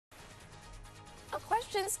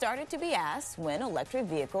questions started to be asked when electric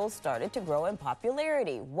vehicles started to grow in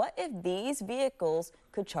popularity. What if these vehicles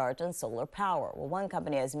could charge on solar power? Well, one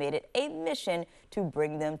company has made it a mission to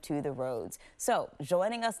bring them to the roads. So,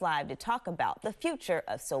 joining us live to talk about the future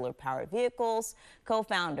of solar-powered vehicles,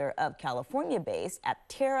 co-founder of California-based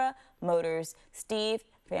Aptera Motors, Steve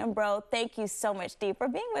Fambro. Thank you so much, Steve, for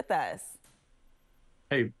being with us.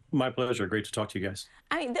 Hey, my pleasure. Great to talk to you guys.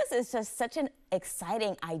 I mean, this is just such an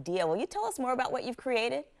exciting idea. Will you tell us more about what you've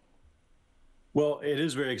created? Well, it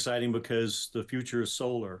is very exciting because the future is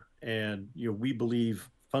solar, and we believe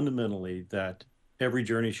fundamentally that every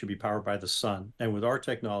journey should be powered by the sun. And with our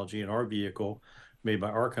technology and our vehicle made by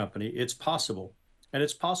our company, it's possible. And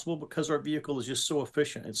it's possible because our vehicle is just so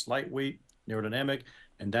efficient. It's lightweight, aerodynamic,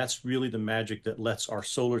 and that's really the magic that lets our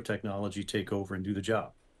solar technology take over and do the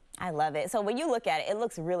job. I love it. So when you look at it, it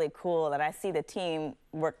looks really cool, and I see the team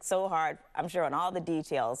work so hard, I'm sure, on all the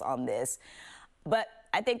details on this. But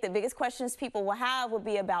I think the biggest questions people will have would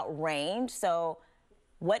be about range. So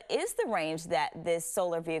what is the range that this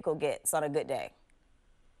solar vehicle gets on a good day?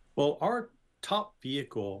 Well, our top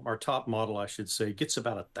vehicle, our top model, I should say, gets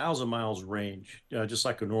about 1,000 miles range, just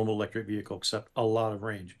like a normal electric vehicle, except a lot of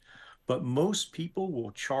range. But most people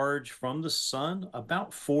will charge from the sun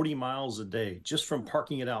about 40 miles a day just from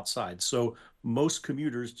parking it outside. So most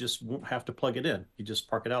commuters just won't have to plug it in. You just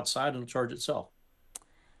park it outside and it'll charge itself.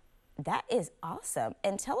 That is awesome.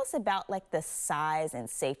 And tell us about like the size and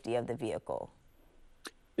safety of the vehicle.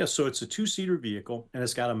 Yeah, so it's a two-seater vehicle and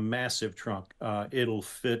it's got a massive trunk. It'll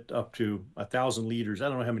fit up to 1,000 liters. I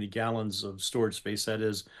don't know how many gallons of storage space that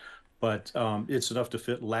is, but it's enough to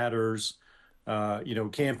fit ladders,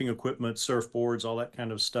 camping equipment, surfboards, all that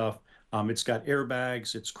kind of stuff. It's got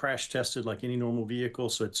airbags. It's crash tested like any normal vehicle.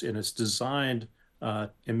 So it's designed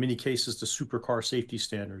in many cases to supercar safety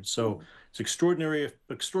standards. So it's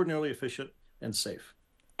extraordinarily efficient and safe.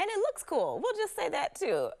 And it looks cool. We'll just say that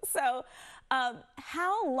too. So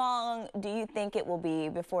how long do you think it will be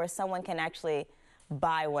before someone can actually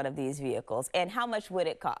buy one of these vehicles? And how much would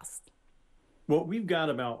it cost? Well, we've got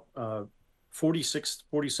about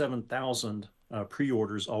 47,000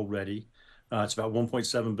 pre-orders already. It's about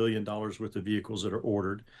 $1.7 billion worth of vehicles that are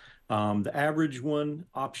ordered. The average one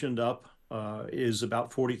optioned up is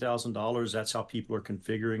about $40,000. That's how people are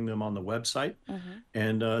configuring them on the website.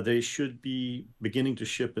 And they should be beginning to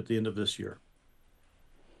ship at the end of this year.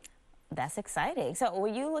 That's exciting. So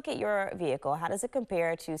when you look at your vehicle, how does it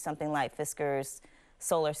compare to something like Fisker's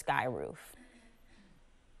Solar Sky Roof?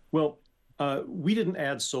 Well, we didn't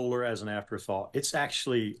add solar as an afterthought. It's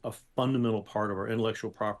actually a fundamental part of our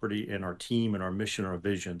intellectual property and our team and our mission, our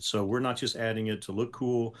vision. So we're not just adding it to look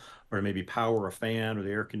cool or maybe power a fan or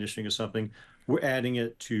the air conditioning or something. We're adding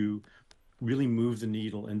it to really move the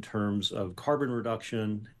needle in terms of carbon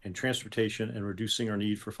reduction and transportation and reducing our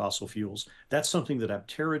need for fossil fuels. That's something that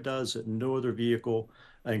Aptera does that no other vehicle,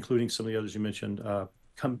 including some of the others you mentioned,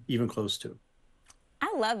 come even close to.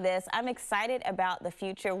 I love this. I'm excited about the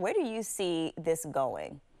future. Where do you see this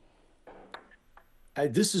going?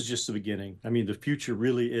 This is just the beginning. I mean, the future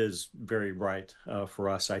really is very bright for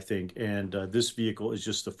us, I think. And this vehicle is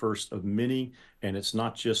just the first of many. And it's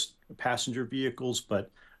not just passenger vehicles, but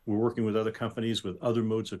we're working with other companies with other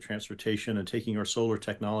modes of transportation and taking our solar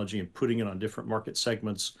technology and putting it on different market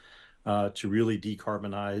segments to really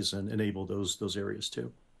decarbonize and enable those areas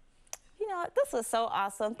too. This was so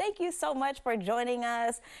awesome. Thank you so much for joining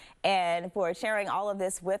us and for sharing all of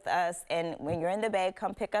this with us. And when you're in the Bay,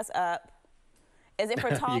 come pick us up. Is it for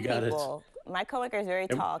tall people? My coworker is very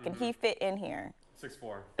tall. Can he fit in here?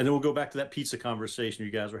 6'4". And then we'll go back to that pizza conversation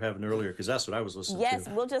you guys were having earlier, because that's what I was listening to. Yes,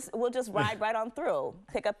 we'll just ride right on through,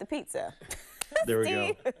 pick up the pizza. There we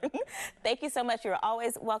go. Thank you so much. You're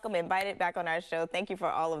always welcome, invited back on our show. Thank you for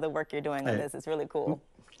all of the work you're doing on this. It's really cool.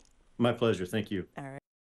 My pleasure. Thank you. All right.